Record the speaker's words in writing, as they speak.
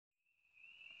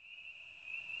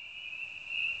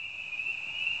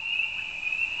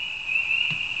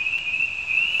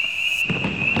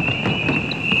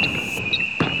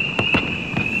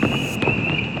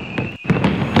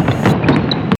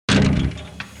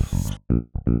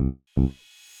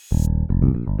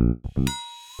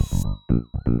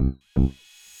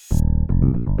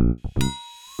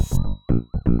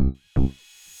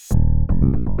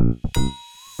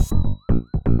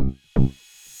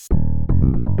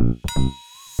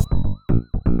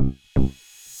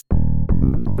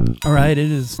All right,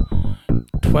 it is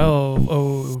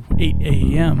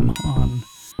 12:08 a.m. on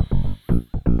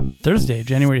Thursday,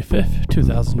 January 5th,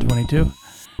 2022,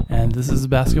 and this is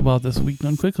Basketball This Week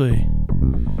Done Quickly.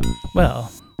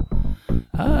 Well,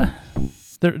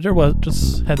 there was,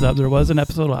 just heads up, there was an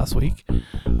episode last week,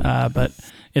 but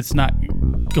it's not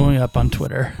going up on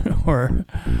Twitter or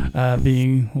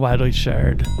being widely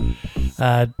shared,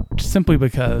 simply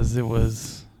because it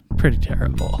was pretty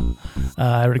terrible.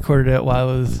 I recorded it while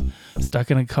I was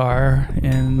stuck in a car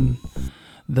in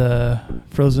the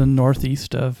frozen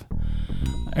northeast of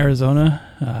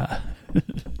Arizona.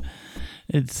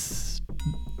 It's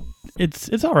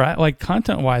all right. Like,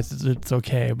 content wise, it's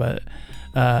okay, but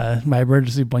my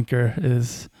emergency blinker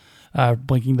is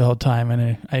blinking the whole time,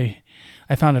 and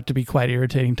I found it to be quite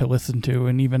irritating to listen to.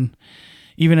 And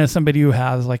even as somebody who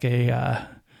has like a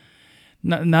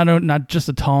not just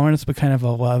a tolerance, but kind of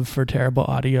a love for terrible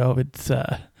audio, it's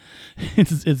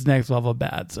next level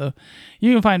bad. So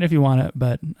you can find it if you want it,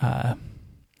 but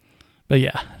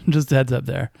yeah, just a heads up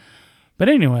there. But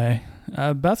anyway,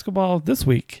 basketball this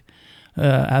week,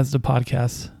 as the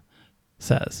podcast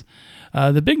says,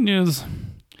 the big news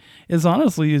is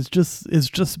honestly it's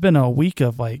just been a week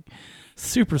of like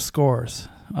super scores,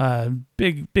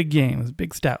 big games,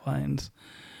 big stat lines.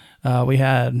 We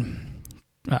had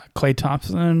Klay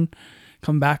Thompson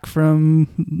come back from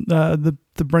the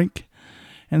brink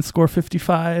and score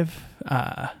 55.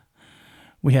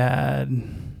 We had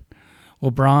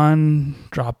LeBron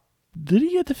drop. Did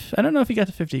he get to? I don't know if he got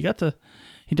to 50. He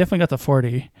definitely got to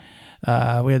 40.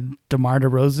 We had DeMar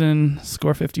DeRozan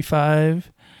score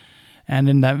 55, and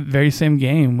in that very same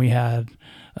game, we had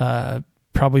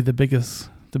probably the biggest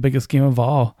game of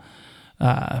all,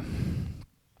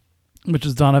 which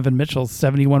is Donovan Mitchell's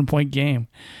 71-point game.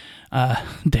 Damn,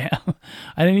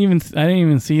 I didn't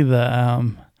even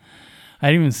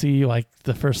see like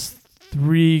the first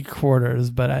 3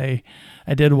 quarters, but I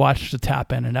did watch the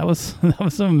tap in, and that was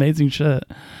some amazing shit.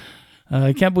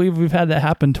 I can't believe we've had that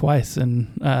happen twice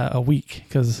in a week,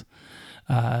 because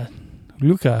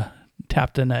Luka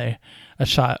tapped in a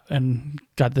shot and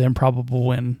got the improbable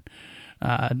win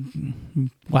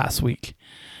last week.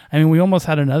 I mean, we almost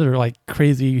had another like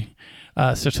crazy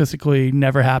statistically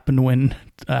never happened win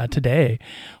today.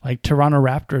 Like, Toronto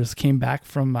Raptors came back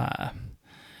from I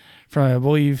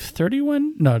believe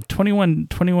 21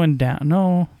 down.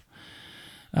 No,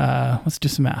 let's do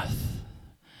some math.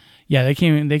 Yeah, they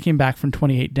came back from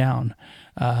 28 down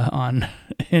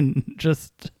in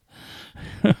just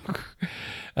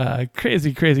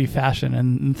crazy fashion.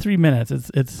 And in 3 minutes,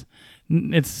 it's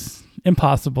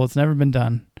impossible. It's never been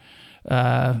done.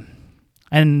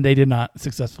 And they did not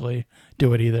successfully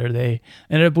do it either. They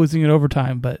ended up losing it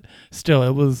overtime, but still,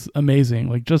 it was amazing.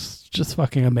 Like, just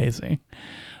fucking amazing.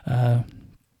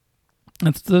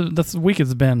 That's the week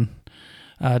it's been.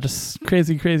 Just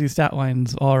crazy stat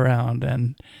lines all around.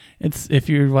 And it's if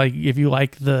you're like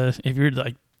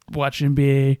watching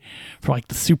NBA for like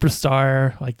the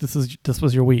superstar, like this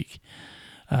was your week,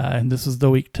 and this was the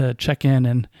week to check in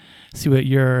and see what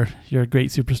your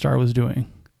great superstar was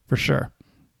doing, for sure.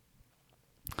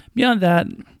 Beyond that,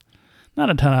 not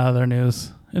a ton of other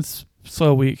news. It's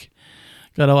slow week.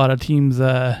 Got a lot of teams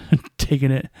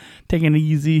taking it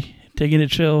easy, taking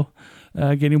it chill,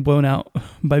 getting blown out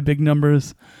by big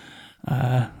numbers.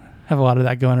 Have a lot of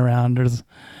that going around. There's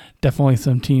definitely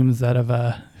some teams that have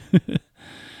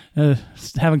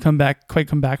haven't come back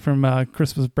from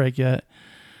Christmas break yet.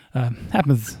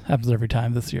 Happens every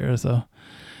time this year, so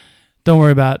don't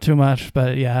worry about it too much.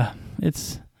 But yeah,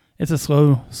 it's a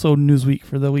slow news week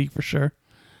for the week for sure.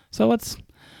 So let's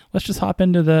just hop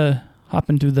into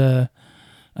the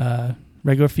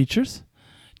regular features.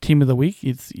 Team of the week.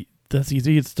 That's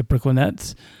easy. It's the Brooklyn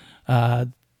Nets.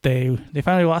 They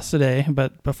finally lost today,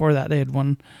 but before that they had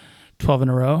won 12 in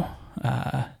a row.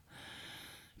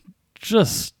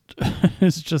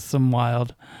 It's just some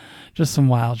wild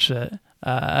shit.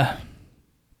 Part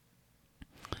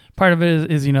of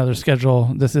it is their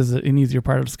schedule. This is an easier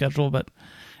part of the schedule, but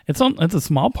it's a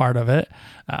small part of it.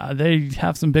 They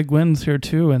have some big wins here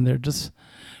too, and they're just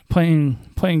playing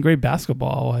great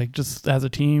basketball, like just as a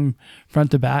team,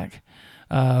 front to back.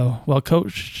 Well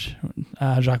coached.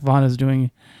 Jacques Vaughn is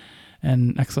doing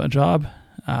an excellent job.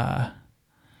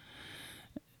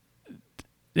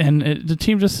 And the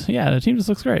team just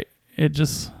looks great. It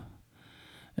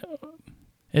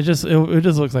it just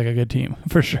looks like a good team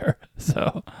for sure.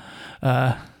 So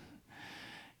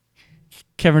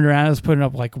Kevin Durant is putting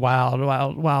up like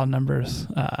wild numbers.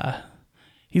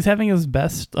 He's having his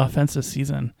best offensive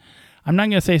season. I'm not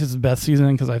gonna say it's his best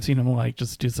season because I've seen him like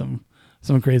just do some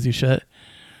crazy shit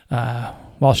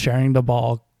while sharing the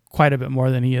ball quite a bit more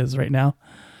than he is right now.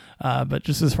 But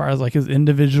just as far as like his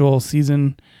individual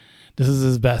season, this is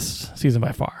his best season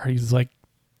by far. He's like,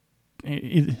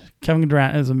 Kevin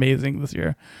Durant is amazing this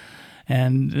year,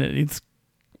 and it's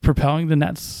propelling the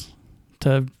Nets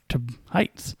to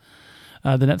heights.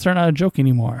 The Nets are not a joke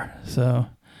anymore, so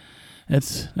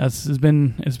it's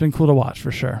been cool to watch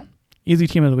for sure. Easy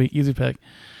team of the week, easy pick,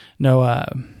 no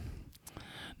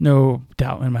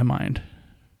doubt in my mind.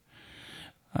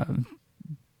 A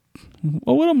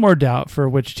little more doubt for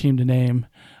which team to name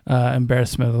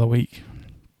embarrassment of the week.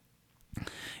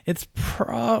 It's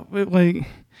probably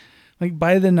like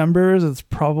by the numbers, it's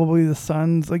probably the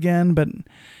Suns again, but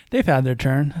they've had their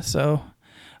turn. So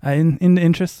in the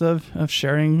interest of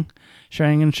sharing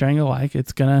alike,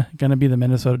 it's gonna be the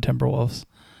Minnesota Timberwolves.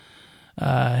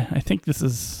 I think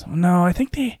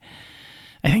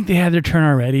they had their turn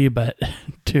already, but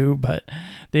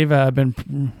they've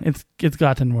been it's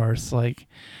gotten worse. Like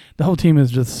the whole team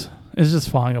is just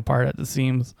falling apart at the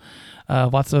seams.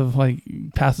 Lots of like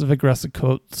passive aggressive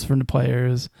quotes from the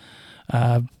players.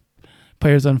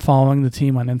 Players unfollowing the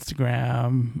team on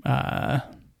Instagram.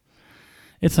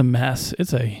 It's a mess.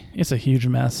 It's a huge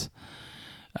mess.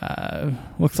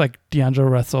 Looks like D'Angelo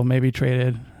Russell may be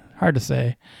traded. Hard to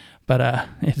say, but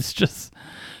it's just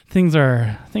things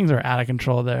are out of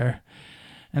control there,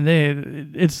 and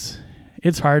it's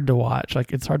hard to watch.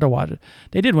 Like it's hard to watch.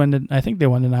 They did win. I think they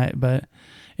won tonight, but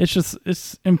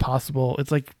it's impossible.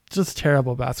 It's like just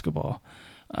terrible basketball.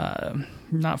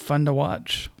 Not fun to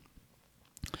watch.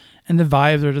 And the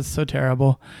vibes are just so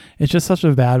terrible. It's just such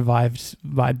a bad vibes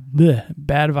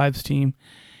team.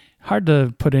 Hard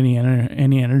to put any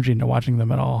energy into watching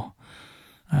them at all.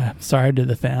 Sorry to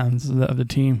the fans of the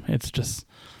team. It's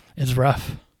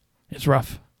rough. It's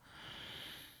rough.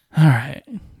 All right,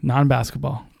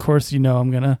 non-basketball. Of course,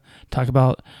 I'm gonna talk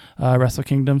about Wrestle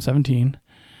Kingdom 17.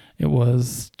 It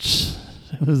was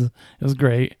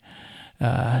great.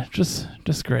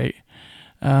 Just great.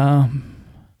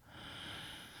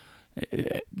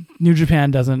 New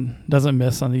Japan doesn't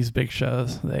miss on these big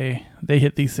shows. They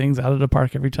hit these things out of the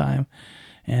park every time,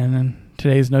 and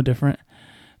today's no different.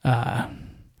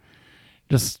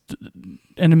 Just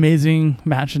an amazing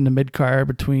match in the mid card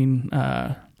between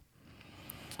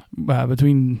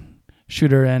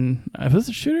Shooter and was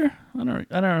it Shooter? I don't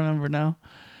remember now.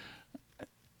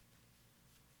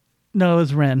 No, it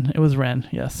was Ren.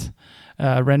 Yes,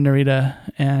 Ren Narita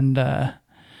and.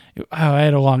 I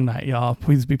had a long night, y'all.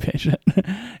 Please be patient.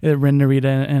 Ren Narita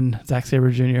and Zack Sabre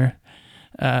Jr.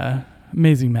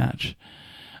 Amazing match.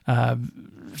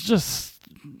 Just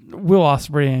Will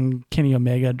Ospreay and Kenny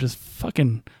Omega just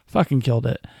fucking killed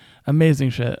it.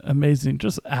 Amazing shit. Amazing,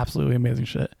 just absolutely amazing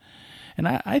shit. And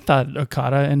I thought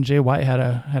Okada and Jay White had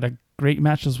a great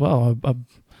match as well.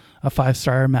 A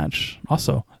 5-star match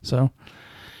also. So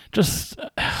just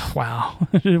wow,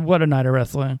 what a night of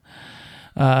wrestling.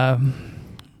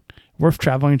 Worth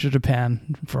traveling to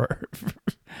Japan for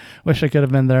wish I could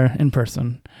have been there in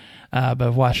person,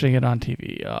 but watching it on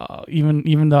TV,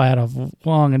 even though I had a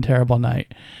long and terrible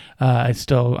night,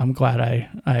 I'm glad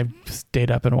I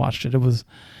stayed up and watched it. It was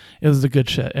the good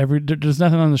shit. There's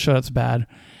nothing on the show that's bad.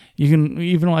 You can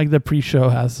even like the pre-show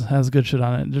has good shit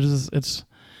on it. It's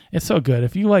so good.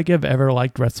 If you have ever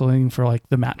liked wrestling for like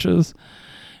the matches,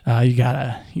 you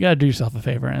gotta do yourself a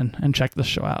favor and check this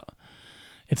show out.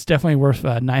 It's definitely worth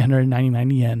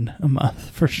 999 yen a month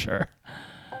for sure.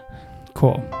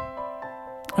 Cool.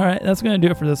 All right, that's going to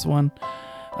do it for this one.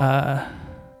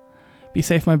 Be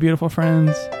safe, my beautiful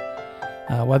friends.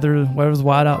 Weather's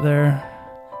wild out there.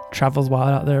 Travel's wild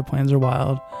out there. Plans are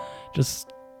wild.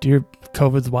 Just do your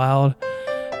COVID's wild.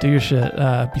 Do your shit.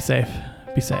 Be safe.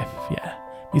 Be safe. Yeah.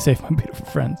 Be safe, my beautiful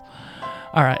friends.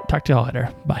 All right, talk to y'all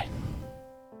later. Bye.